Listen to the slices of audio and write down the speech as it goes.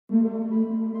What's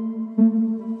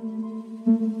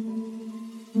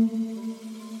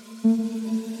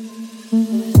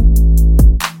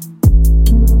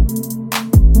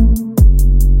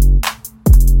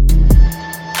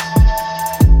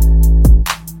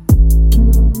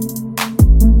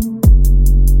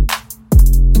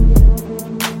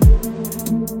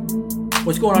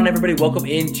going on, everybody? Welcome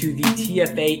into the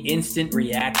TFA Instant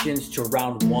Reactions to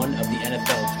round one of the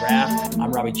NFL Draft.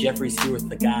 I'm Robbie Jeffries here with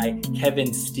the guy,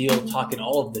 Kevin Steele, talking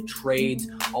all of the trades,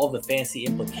 all of the fancy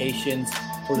implications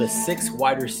for the 6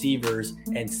 wide receivers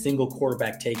and single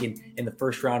quarterback taken in the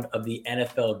first round of the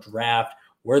NFL Draft,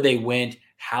 where they went,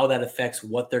 how that affects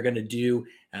what they're going to do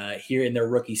here in their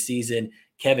rookie season.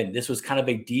 Kevin, this was kind of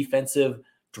a defensive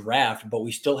draft, but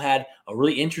we still had a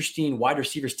really interesting wide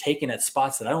receivers taken at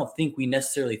spots that I don't think we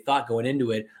necessarily thought going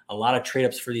into it. A lot of trade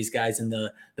ups for these guys in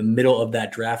the middle of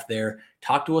that draft there.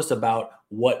 Talk to us about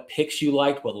what picks you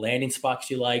liked, what landing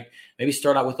spots you liked. Maybe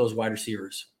start out with those wide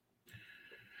receivers.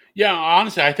 Yeah,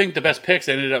 honestly, I think the best picks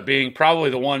ended up being probably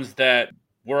the ones that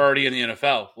were already in the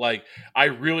NFL. Like, I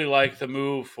really like the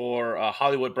move for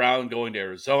Hollywood Brown going to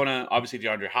Arizona. Obviously,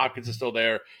 DeAndre Hopkins is still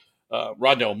there.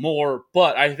 Rondale Moore,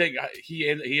 but I think he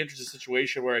enters a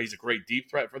situation where he's a great deep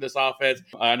threat for this offense.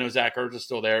 I know Zach Ertz is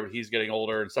still there, but he's getting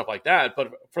older and stuff like that.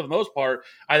 But for the most part,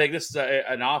 I think this is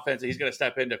an offense that he's going to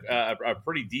step into a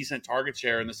pretty decent target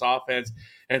share in this offense.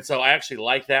 And so I actually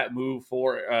like that move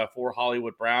for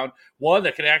Hollywood Brown. One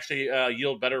that could actually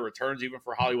yield better returns even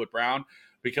for Hollywood Brown,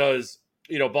 because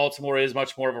Baltimore is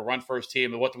much more of a run-first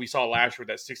team than what we saw last year with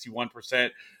that 61%,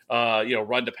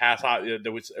 run to pass out.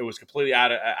 It was completely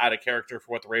out of character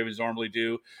for what the Ravens normally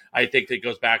do. I think that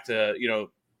goes back to,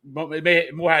 it may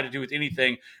more had to do with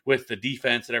anything with the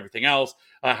defense and everything else,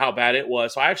 how bad it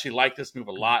was. So I actually like this move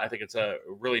a lot. I think it's a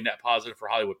really net positive for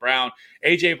Hollywood Brown.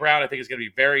 A.J. Brown, I think, is going to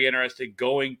be very interesting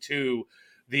going to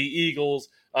the Eagles.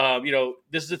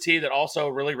 This is a team that also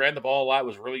really ran the ball a lot,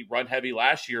 was really run heavy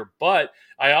last year. But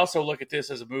I also look at this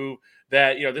as a move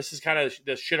that, this is kind of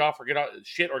the shit or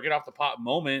get off the pot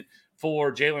moment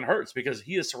for Jalen Hurts, because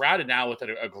he is surrounded now with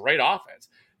a great offense.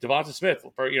 Devonta Smith,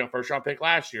 first round pick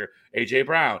last year, A.J.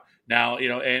 Brown now,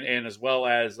 and as well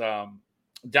as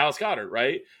Dallas Goedert,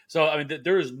 right? So, I mean,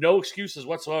 there is no excuses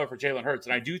whatsoever for Jalen Hurts.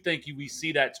 And I do think we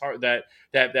see that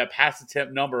pass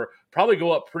attempt number probably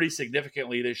go up pretty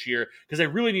significantly this year, because they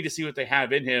really need to see what they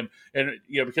have in him. And,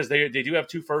 because they do have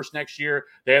 2 firsts next year.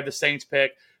 They have the Saints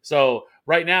pick. So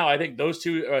right now, I think those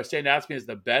two stand out to me as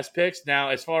the best picks. Now,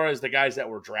 as far as the guys that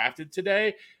were drafted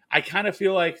today, I kind of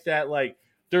feel like that,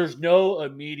 there's no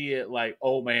immediate,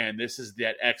 oh man, this is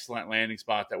that excellent landing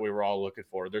spot that we were all looking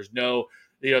for. There's no,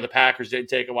 the Packers didn't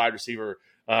take a wide receiver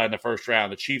in the first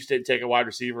round. The Chiefs didn't take a wide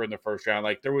receiver in the first round.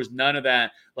 There was none of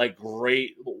that,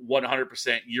 great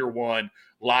 100% year one,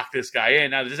 lock this guy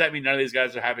in. Now, does that mean none of these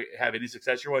guys are have any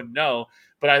success year one? No.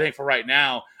 But I think for right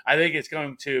now, I think it's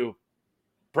going to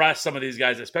press some of these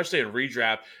guys, especially in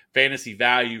redraft, fantasy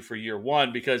value for year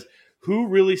one, because who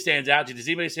really stands out to you? Does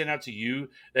anybody stand out to you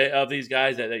of these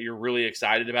guys that you're really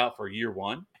excited about for year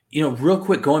one? Real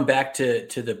quick, going back to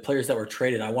the players that were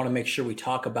traded, I want to make sure we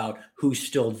talk about who's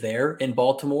still there in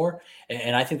Baltimore.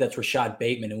 And I think that's Rashad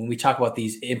Bateman. And when we talk about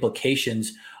these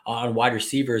implications on wide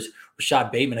receivers,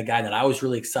 Rashad Bateman, a guy that I was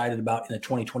really excited about in the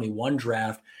 2021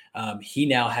 draft, he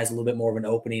now has a little bit more of an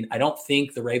opening. I don't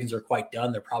think the Ravens are quite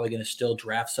done. They're probably going to still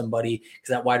draft somebody, because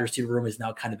that wide receiver room is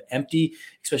now kind of empty,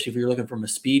 especially if you're looking from a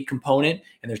speed component.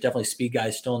 And there's definitely speed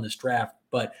guys still in this draft.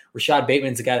 But Rashad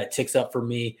Bateman's a guy that ticks up for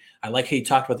me. I like how you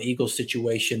talked about the Eagles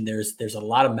situation. There's a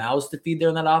lot of mouths to feed there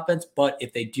in that offense. But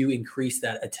if they do increase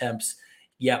that attempts,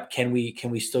 can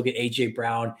we still get A.J.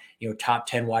 Brown, top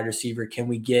 10 wide receiver? Can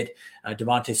we get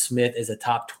Devonta Smith as a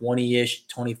top 20-ish,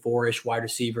 24-ish wide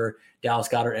receiver? Dallas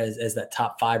Goedert as that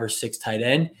top 5 or 6 tight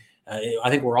end? I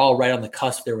think we're all right on the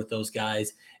cusp there with those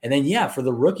guys. And then, for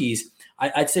the rookies,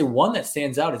 I'd say one that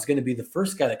stands out is going to be the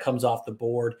first guy that comes off the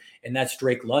board, and that's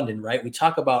Drake London, right? We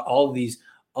talk about all of these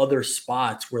other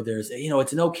spots where there's,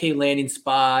 it's an okay landing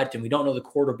spot and we don't know the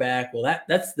quarterback. Well,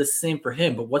 that's the same for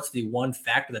him. But what's the one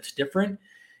factor that's different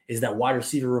is that wide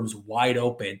receiver room's wide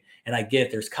open. And I get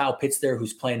it. There's Kyle Pitts there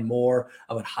who's playing more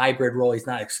of a hybrid role. He's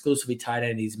not exclusively tight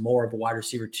end. He's more of a wide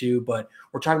receiver too. But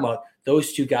we're talking about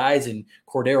those two guys and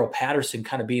Cordero Patterson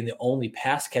kind of being the only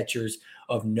pass catchers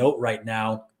of note right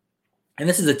now. And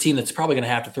this is a team that's probably going to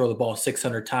have to throw the ball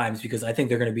 600 times, because I think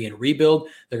they're going to be in rebuild.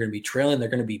 They're going to be trailing. They're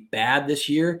going to be bad this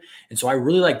year. And so I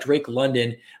really like Drake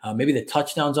London. Maybe the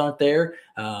touchdowns aren't there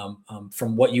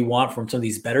from what you want from some of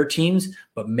these better teams.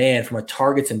 But, man, from a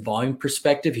targets and volume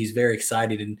perspective, he's very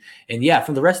excited. And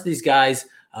from the rest of these guys,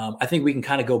 I think we can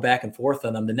kind of go back and forth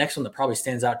on them. The next one that probably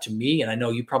stands out to me, and I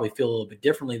know you probably feel a little bit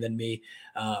differently than me,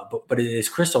 but it is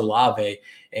Chris Olave,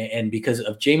 and because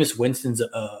of Jameis Winston's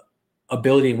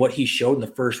ability and what he showed in the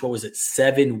first,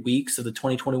 7 weeks of the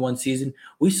 2021 season,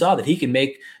 we saw that he can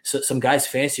make some guys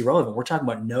fantasy relevant. We're talking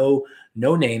about no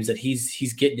names that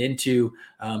he's getting into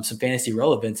some fantasy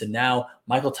relevance. And now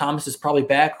Michael Thomas is probably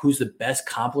back. Who's the best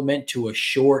complement to a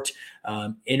short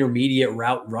intermediate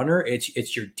route runner?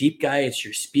 It's your deep guy. It's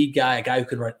your speed guy, a guy who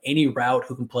can run any route,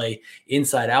 who can play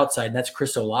inside, outside. And that's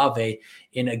Chris Olave.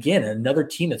 And again, another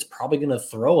team that's probably going to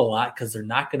throw a lot because they're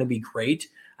not going to be great.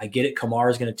 I get it.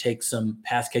 Kamara is going to take some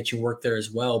pass catching work there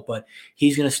as well, but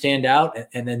he's going to stand out.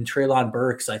 And then Treylon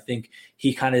Burks, I think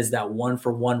he kind of is that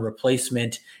 1-for-1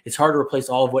 replacement. It's hard to replace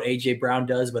all of what A.J. Brown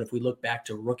does, but if we look back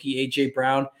to rookie A.J.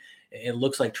 Brown, it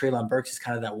looks like Treylon Burks is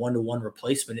kind of that 1-to-1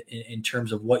 replacement in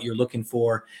terms of what you're looking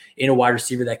for in a wide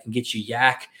receiver that can get you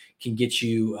yak, can get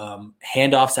you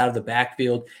handoffs out of the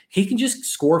backfield. He can just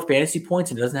score fantasy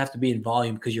points, and it doesn't have to be in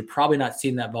volume because you're probably not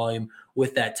seeing that volume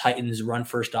with that Titans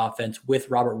run-first offense with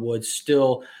Robert Woods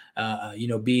still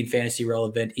being fantasy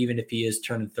relevant, even if he is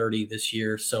turning 30 this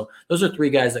year. So those are three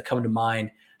guys that come to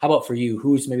mind. How about for you?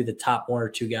 Who's maybe the top one or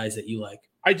two guys that you like?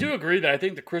 I do agree that I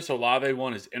think the Chris Olave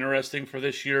one is interesting for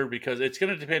this year because it's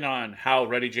going to depend on how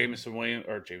ready Jameis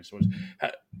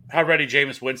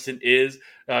Winston is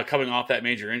coming off that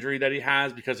major injury that he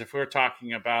has. Because if we're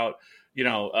talking about,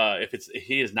 if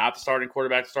he is not the starting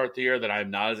quarterback to start the year, then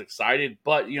I'm not as excited.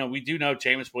 But we do know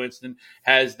Jameis Winston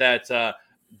has that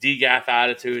DGAF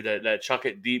attitude, that chuck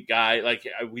it deep guy. Like,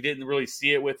 we didn't really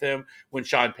see it with him when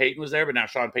Sean Payton was there, but now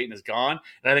Sean Payton is gone.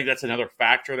 And I think that's another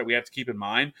factor that we have to keep in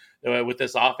mind with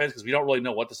this offense, because we don't really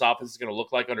know what this offense is going to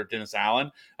look like under Dennis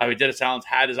Allen. I mean, Dennis Allen's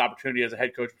had his opportunity as a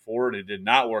head coach before, and it did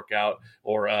not work out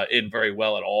or end very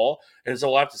well at all. And so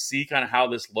we'll have to see kind of how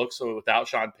this looks. So without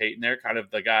Sean Payton there, kind of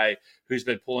the guy who's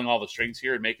been pulling all the strings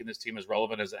here and making this team as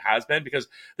relevant as it has been, because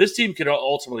this team could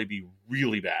ultimately be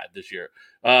really bad this year.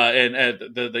 And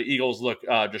the Eagles look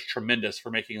just tremendous for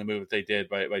making the move that they did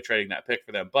by trading that pick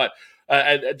for them. But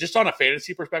just on a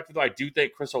fantasy perspective, though, I do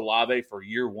think Chris Olave for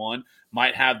year one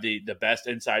might have the best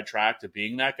inside track to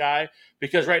being that guy,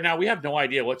 because right now we have no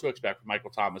idea what to expect from Michael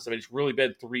Thomas. I mean, it's really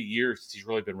been 3 years since he's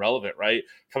really been relevant, right?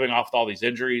 Coming off with all these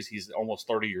injuries, he's almost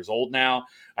 30 years old now.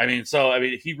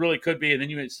 He really could be. And then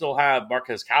you still have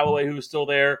Marquez Callaway, who's still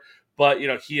there. But,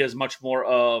 he is much more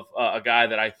of a guy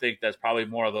that I think that's probably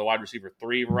more of the wide receiver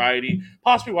 3 variety,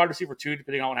 possibly wide receiver 2,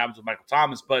 depending on what happens with Michael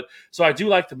Thomas. But so I do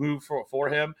like the move for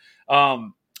him.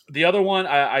 The other one,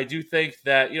 I do think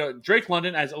that, Drake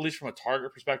London, at least from a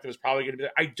target perspective, is probably going to be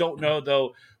there. I don't know,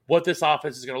 though, what this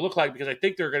offense is going to look like, because I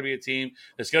think they're going to be a team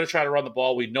that's going to try to run the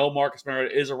ball. We know Marcus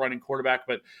Mariota is a running quarterback,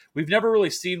 but we've never really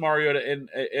seen Mariota in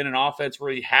an offense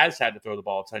where he has had to throw the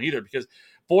ball a ton either, because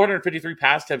 453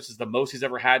 pass attempts is the most he's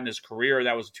ever had in his career.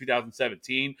 That was in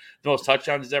 2017. The most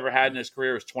touchdowns he's ever had in his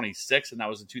career was 26, and that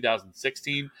was in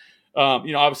 2016.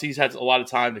 Obviously he's had a lot of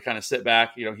time to kind of sit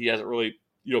back. He hasn't really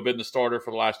been the starter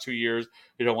for the last 2 years,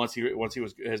 once he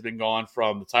has been gone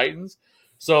from the Titans.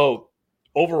 So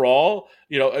overall,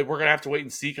 we're going to have to wait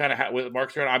and see kind of with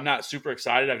Marcus Mariota. I'm not super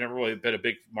excited. I've never really been a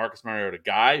big Marcus Mariota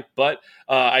guy, but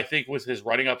I think with his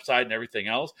running upside and everything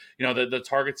else, the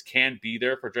targets can be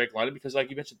there for Drake London, because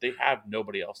like you mentioned, they have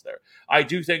nobody else there. I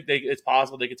do think it's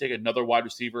possible they could take another wide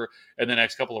receiver in the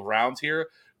next couple of rounds here.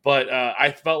 But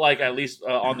I felt like, at least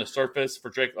on the surface for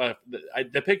Drake,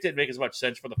 the pick didn't make as much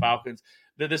sense for the Falcons.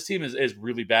 This team is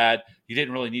really bad. You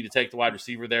didn't really need to take the wide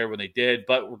receiver there when they did.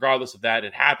 But regardless of that,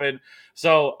 it happened.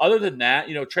 So other than that,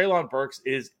 Treylon Burks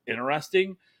is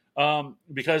interesting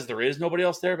because there is nobody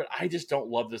else there. But I just don't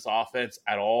love this offense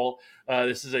at all.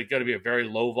 This is going to be a very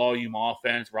low-volume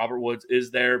offense. Robert Woods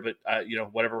is there, but,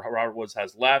 whatever Robert Woods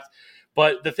has left.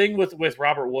 But the thing with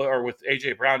Robert Wood or with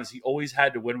A.J. Brown is he always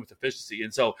had to win with efficiency.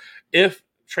 And so if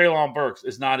Treylon Burks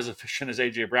is not as efficient as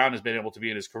A.J. Brown has been able to be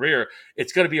in his career,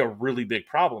 it's going to be a really big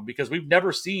problem, because we've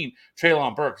never seen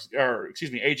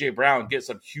A.J. Brown get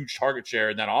some huge target share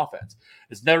in that offense.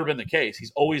 It's never been the case.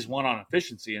 He's always won on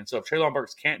efficiency. And so if Treylon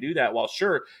Burks can't do that, well,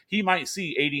 sure, he might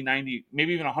see 80, 90,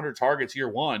 maybe even 100 targets year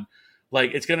one.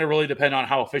 Like, it's going to really depend on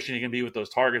how efficient he can be with those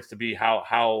targets to be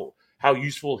how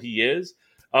useful he is.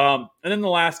 And then the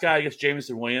last guy, I guess,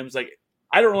 Jameson Williams. Like,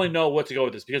 I don't really know what to go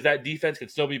with this, because that defense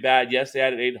could still be bad. Yes, they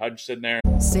added Aiden Hutchinson there.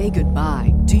 Say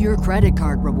goodbye to your credit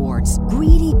card rewards.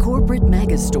 Greedy corporate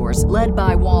mega stores, led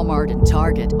by Walmart and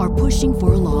Target, are pushing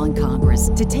for a law in Congress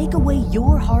to take away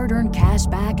your hard-earned cash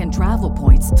back and travel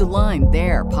points to line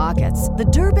their pockets. The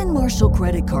Durbin-Marshall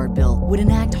credit card bill would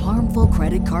enact harmful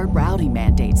credit card routing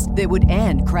mandates that would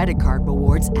end credit card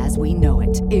rewards as we know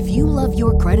it. If you love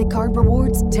your credit card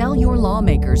rewards, tell your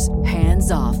lawmakers,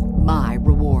 hands off my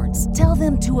rewards. Tell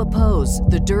them to oppose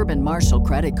the Durbin-Marshall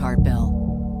credit card bill.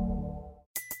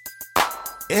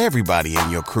 Everybody in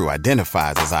your crew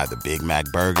identifies as either Big Mac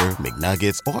Burger,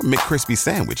 McNuggets, or McCrispy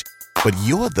Sandwich. But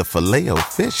you're the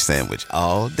Filet-O-Fish Sandwich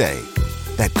all day.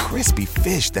 That crispy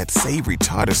fish, that savory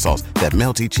tartar sauce, that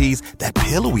melty cheese, that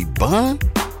pillowy bun.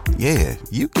 Yeah,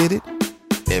 you get it.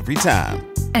 Every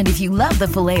time. And if you love the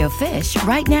Filet-O-Fish,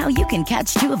 right now you can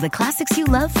catch two of the classics you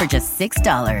love for just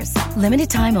 $6. Limited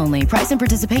time only. Price and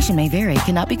participation may vary.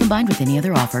 Cannot be combined with any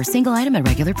other offer. Single item at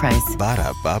regular price.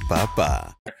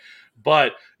 Ba-da-ba-ba-ba.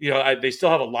 But, they still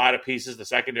have a lot of pieces. The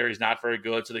secondary is not very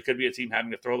good, so they could be a team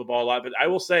having to throw the ball a lot. But I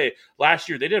will say, last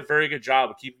year, they did a very good job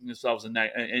of keeping themselves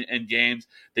in games.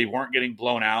 They weren't getting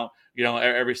blown out,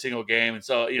 every single game. And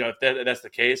so, if that's the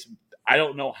case, I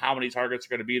don't know how many targets are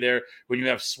going to be there when you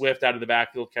have Swift out of the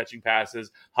backfield catching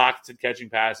passes, Hockenson catching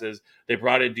passes. They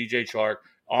brought in DJ Chark.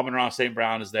 Amon-Ra St.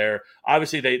 Brown is there.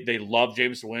 Obviously, they love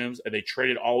Jameson Williams, and they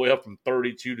traded all the way up from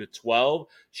 32 to 12.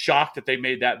 Shocked that they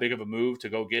made that big of a move to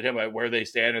go get him at where they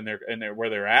stand and where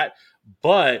they're at.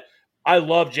 But I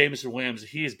love Jameson Williams.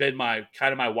 He has been my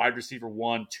wide receiver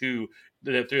 1, 2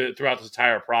 throughout this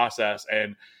entire process.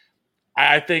 And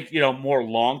I think, more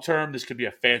long-term, this could be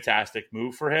a fantastic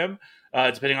move for him.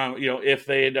 Depending on, if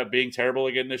they end up being terrible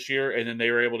again this year, and then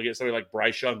they were able to get somebody like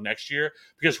Bryce Young next year,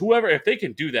 because if they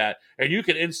can do that, and you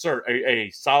can insert a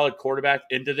solid quarterback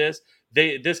into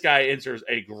this guy enters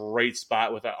a great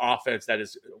spot with an offense that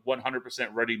is 100%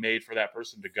 ready-made for that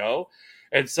person to go.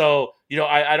 And so,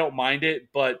 I don't mind it,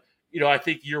 but, I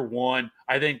think year one,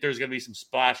 I think there's going to be some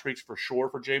splash weeks for sure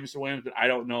for Jameson Williams, but I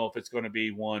don't know if it's going to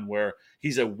be one where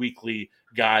he's a weekly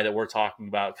guy that we're talking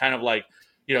about, kind of like,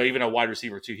 even a wide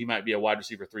receiver 2, he might be a wide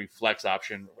receiver 3 flex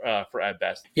option for at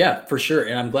best. Yeah, for sure.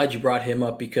 And I'm glad you brought him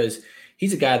up because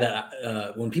he's a guy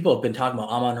that when people have been talking about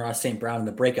Amon-Ra St. Brown and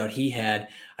the breakout he had,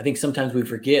 I think sometimes we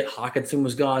forget Hockenson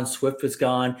was gone, Swift was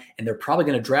gone, and they're probably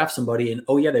going to draft somebody. And,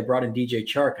 they brought in DJ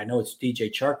Chark. I know it's DJ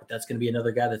Chark, but that's going to be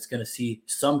another guy that's going to see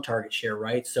some target share,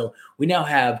 right? So we now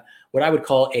have what I would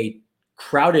call a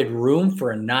crowded room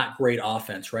for a not great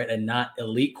offense, right? A not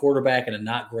elite quarterback and a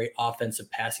not great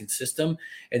offensive passing system.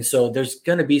 And so there's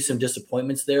going to be some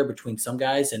disappointments there between some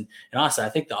guys. And honestly, I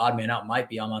think the odd man out might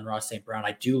be Amon-Ra St. Brown.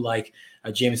 I do like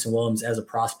Jameson Williams as a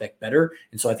prospect better.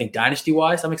 And so I think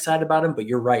dynasty-wise, I'm excited about him. But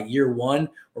you're right. Year one,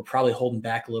 we're probably holding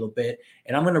back a little bit.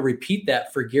 And I'm going to repeat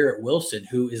that for Garrett Wilson,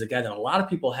 who is a guy that a lot of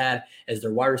people had as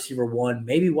their wide receiver 1,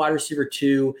 maybe wide receiver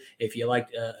 2, if you like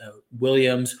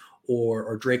Williams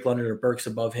or Drake London or Burks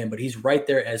above him, but he's right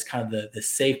there as kind of the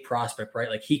safe prospect, right?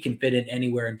 Like he can fit in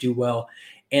anywhere and do well.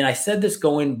 And I said this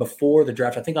going before the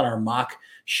draft, I think on our mock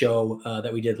show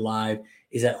that we did live,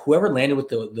 is that whoever landed with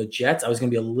the Jets, I was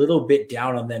going to be a little bit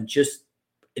down on them just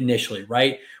initially,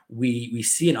 right? We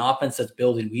see an offense that's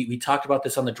building. We talked about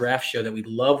this on the draft show that we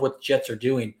love what the Jets are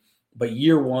doing, but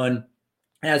year one,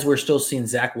 as we're still seeing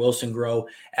Zach Wilson grow,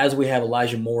 as we have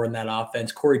Elijah Moore in that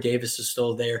offense, Corey Davis is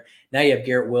still there. Now you have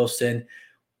Garrett Wilson.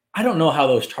 I don't know how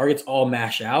those targets all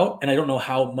mash out, and I don't know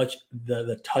how much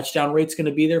the touchdown rate's going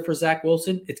to be there for Zach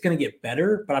Wilson. It's going to get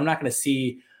better, but I'm not going to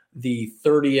see the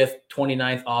 30th,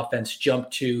 29th offense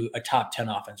jump to a top 10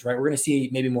 offense, right? We're going to see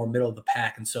maybe more middle of the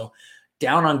pack. And so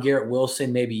down on Garrett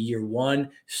Wilson, maybe year one,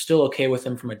 still okay with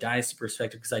him from a dynasty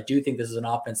perspective because I do think this is an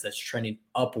offense that's trending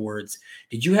upwards.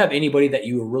 Did you have anybody that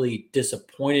you were really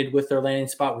disappointed with their landing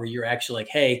spot where you're actually like,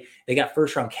 hey, they got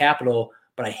first round capital,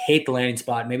 but I hate the landing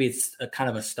spot. Maybe it's a kind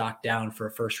of a stock down for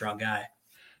a first round guy.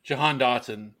 Jahan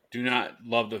Dotson, do not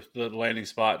love the landing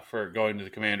spot for going to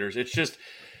the Commanders. It's just,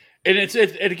 and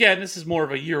again, this is more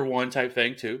of a year one type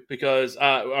thing too, because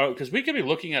we could be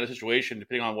looking at a situation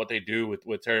depending on what they do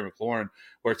with Terry McLaurin,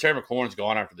 where Terry McLaurin's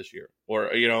gone after this year,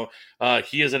 or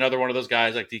he is another one of those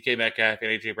guys like DK Metcalf and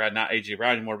AJ Brown, not AJ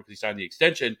Brown anymore because he signed the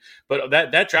extension, but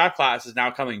that draft class is now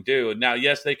coming due, and now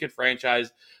yes, they could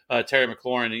franchise Terry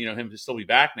McLaurin and him to still be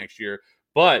back next year.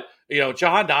 But,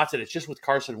 Jahan Dotson, it's just with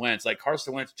Carson Wentz. Like,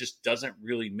 Carson Wentz just doesn't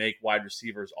really make wide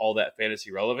receivers all that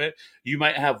fantasy relevant. You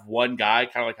might have one guy,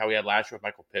 kind of like how we had last year with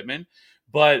Michael Pittman.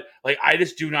 But, I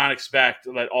just do not expect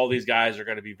that all these guys are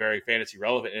going to be very fantasy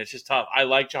relevant. And it's just tough. I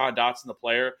like Jahan Dotson, the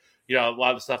player, a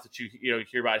lot of the stuff that you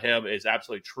hear about him is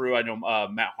absolutely true. I know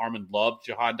Matt Harmon loved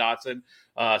Jahan Dotson,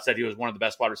 said he was one of the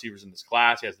best wide receivers in this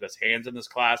class. He has the best hands in this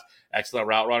class, excellent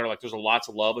route runner. Like, there's lots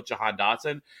of love with Jahan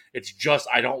Dotson. It's just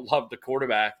I don't love the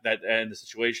quarterback and the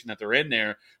situation that they're in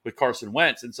there with Carson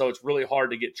Wentz. And so it's really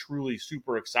hard to get truly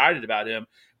super excited about him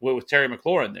with Terry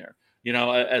McLaurin there,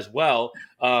 as well.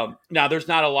 Now, there's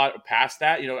not a lot past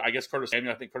that. I guess Curtis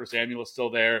Samuel is still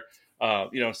there.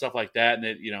 Stuff like that. And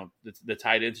then, the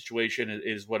tight end situation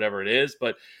is whatever it is.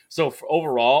 But so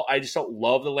overall, I just don't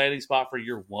love the landing spot for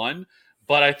year one.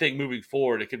 But I think moving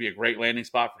forward, it could be a great landing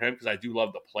spot for him because I do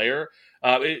love the player.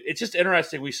 It's just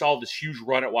interesting. We saw this huge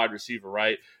run at wide receiver,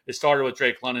 right? It started with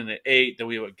Drake London at 8. Then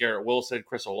we went Garrett Wilson,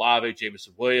 Chris Olave,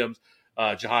 Jameson Williams,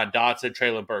 Jahan Dotson,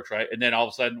 Treylon Burks, right? And then all of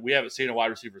a sudden, we haven't seen a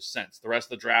wide receiver since. The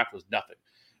rest of the draft was nothing.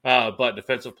 But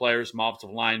defensive players, some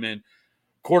offensive linemen,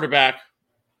 quarterback,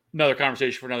 another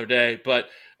conversation for another day. But,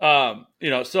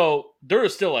 so there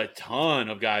is still a ton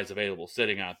of guys available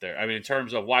sitting out there. I mean, in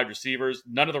terms of wide receivers,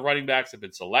 none of the running backs have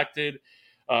been selected.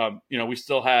 We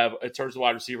still have, in terms of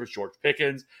wide receivers, George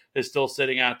Pickens is still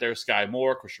sitting out there, Sky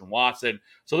Moore, Christian Watson.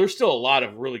 So there's still a lot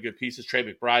of really good pieces. Trey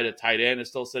McBride at tight end is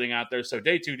still sitting out there. So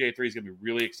day 2, day 3 is going to be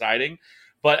really exciting.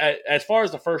 But as far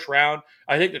as the first round,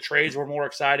 I think the trades were more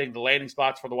exciting. The landing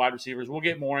spots for the wide receivers, we'll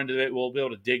get more into it. We'll be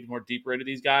able to dig more deeper into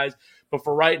these guys. But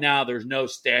for right now, there's no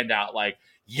standout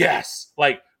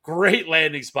great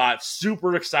landing spot.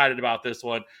 Super excited about this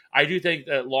one. I do think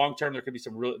that long term there could be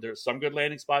there's some good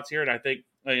landing spots here, and I think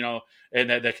and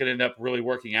that could end up really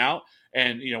working out.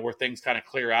 And where things kind of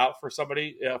clear out for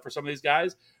somebody for some of these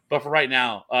guys. But for right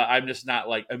now, I'm just not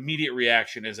immediate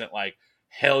reaction isn't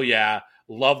hell yeah.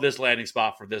 Love this landing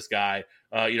spot for this guy,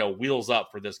 wheels up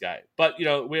for this guy. But,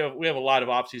 we have a lot of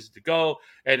offseason to go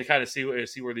and to kind of see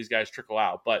where these guys trickle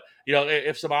out. But,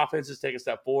 if some offenses take a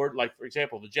step forward, like, for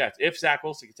example, the Jets, if Zach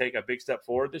Wilson can take a big step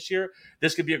forward this year,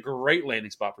 this could be a great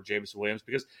landing spot for Jameson Williams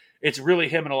because it's really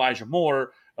him and Elijah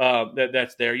Moore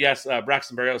that's there. Yes,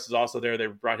 Braxton Berrios is also there. They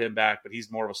brought him back, but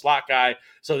he's more of a slot guy.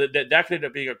 So that could end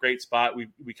up being a great spot. We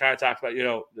kind of talked about,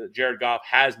 Jared Goff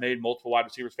has made multiple wide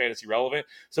receivers fantasy relevant.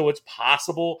 So it's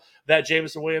possible that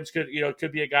Jameson Williams could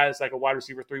be a guy that's like a wide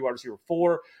receiver 3, wide receiver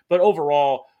 4. But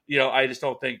overall, I just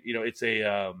don't think, it's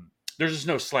there's just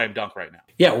no slam dunk right now.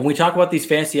 Yeah, when we talk about these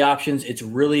fantasy options, it's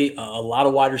really a lot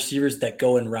of wide receivers that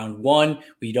go in round 1.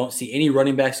 We don't see any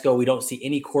running backs go. We don't see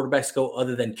any quarterbacks go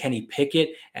other than Kenny Pickett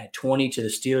at 20 to the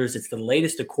Steelers. It's the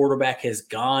latest a quarterback has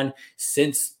gone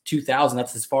since 2000.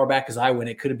 That's as far back as I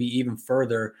went. It could be even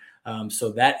further.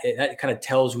 So that kind of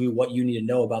tells you what you need to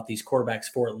know about these quarterbacks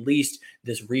for at least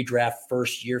this redraft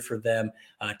first year for them.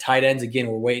 Tight ends, again,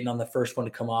 we're waiting on the first one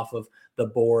to come off of the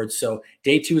board. So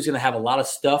day 2 is going to have a lot of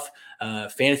stuff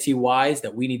fantasy-wise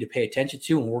that we need to pay attention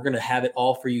to, and we're going to have it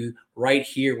all for you right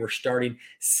here. We're starting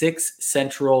 6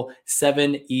 Central,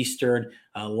 7 Eastern,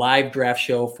 live draft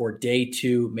show for day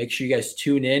 2. Make sure you guys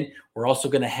tune in. We're also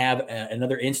going to have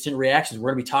another instant reactions.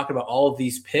 We're going to be talking about all of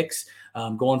these picks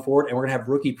going forward, and we're going to have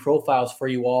rookie profiles for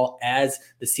you all as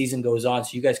the season goes on,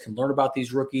 so you guys can learn about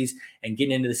these rookies, and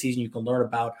getting into the season, you can learn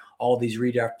about all of these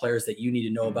redraft players that you need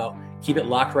to know about. Keep it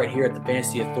locked right here at the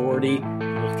Fantasy Authority.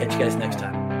 We'll catch you guys next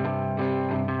time.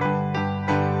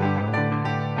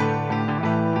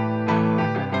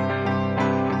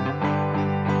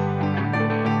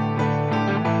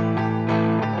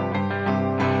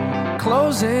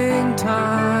 Closing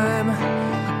time,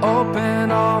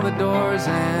 open all the doors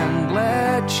and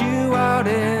let you out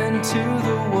into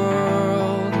the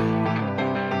world.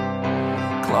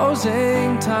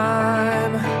 Closing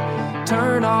time,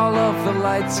 turn all of the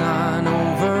lights on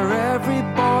over every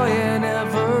boy and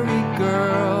every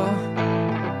girl.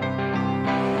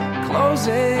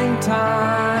 Closing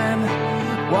time,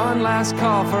 one last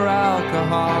call for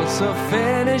alcohol, so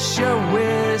finish your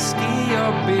whiskey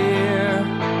or beer.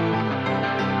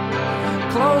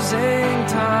 Closing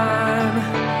time,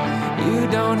 you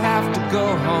don't have to go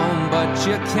home, but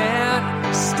you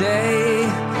can't stay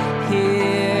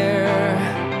here.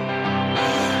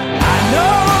 I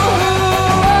know who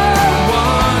I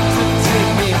want to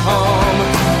take me home.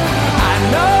 I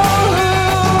know who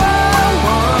I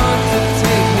want to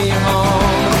take me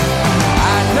home.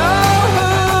 I know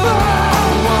who I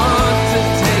want to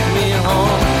take me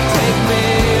home. Take me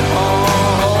home.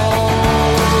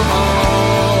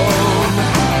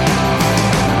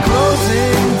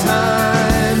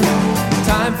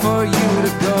 For you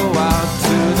to go out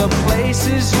to the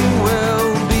places you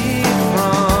will be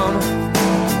from.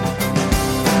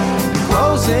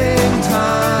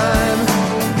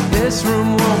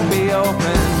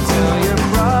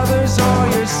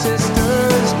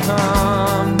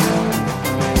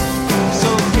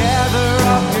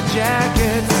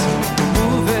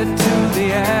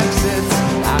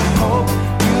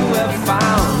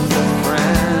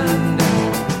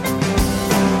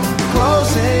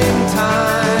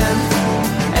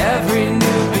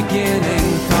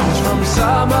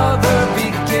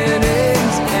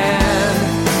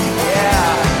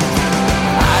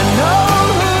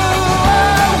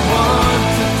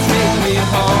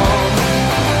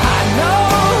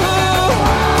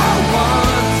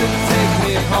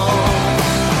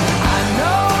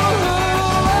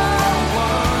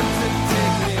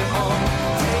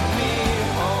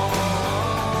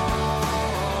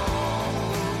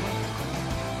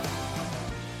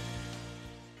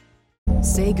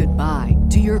 say goodbye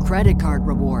to your credit card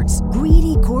rewards.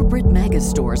 Greedy corporate mega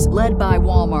stores, led by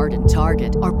Walmart and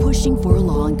Target, are pushing for a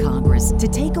law in Congress to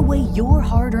take away your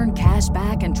hard-earned cash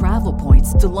back and travel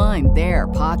points to line their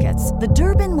pockets. The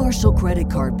Durbin-Marshall credit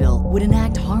card bill would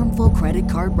enact harmful credit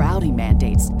card routing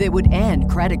mandates that would end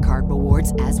credit card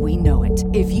rewards as we know it.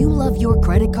 If you love your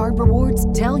credit card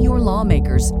rewards, tell your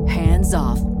lawmakers, hands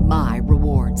off my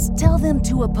rewards. Tell them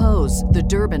to oppose the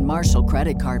Durbin-Marshall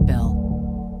credit card bill.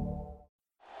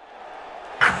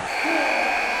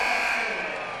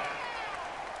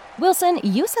 Wilson,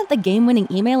 you sent the game-winning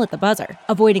email at the buzzer,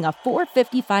 avoiding a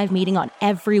 4:55 meeting on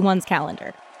everyone's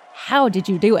calendar. How did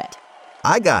you do it?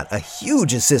 I got a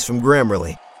huge assist from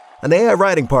Grammarly, an AI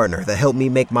writing partner that helped me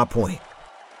make my point.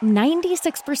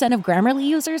 96% of Grammarly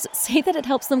users say that it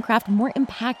helps them craft more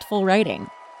impactful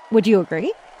writing. Would you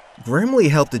agree?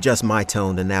 Grammarly helped adjust my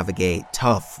tone to navigate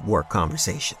tough work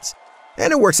conversations.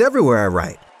 And it works everywhere I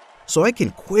write, so I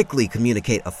can quickly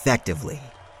communicate effectively.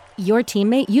 Your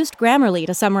teammate used Grammarly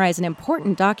to summarize an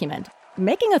important document,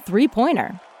 making a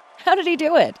 3-pointer. How did he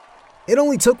do it? It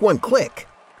only took one click.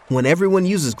 When everyone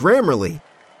uses Grammarly,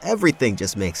 everything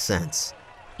just makes sense.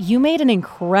 You made an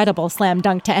incredible slam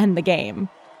dunk to end the game.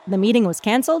 The meeting was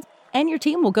canceled, and your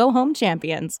team will go home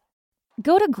champions.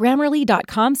 Go to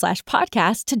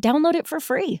Grammarly.com/podcast to download it for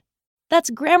free. That's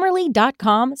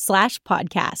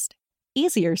Grammarly.com/podcast.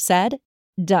 Easier said,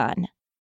 done.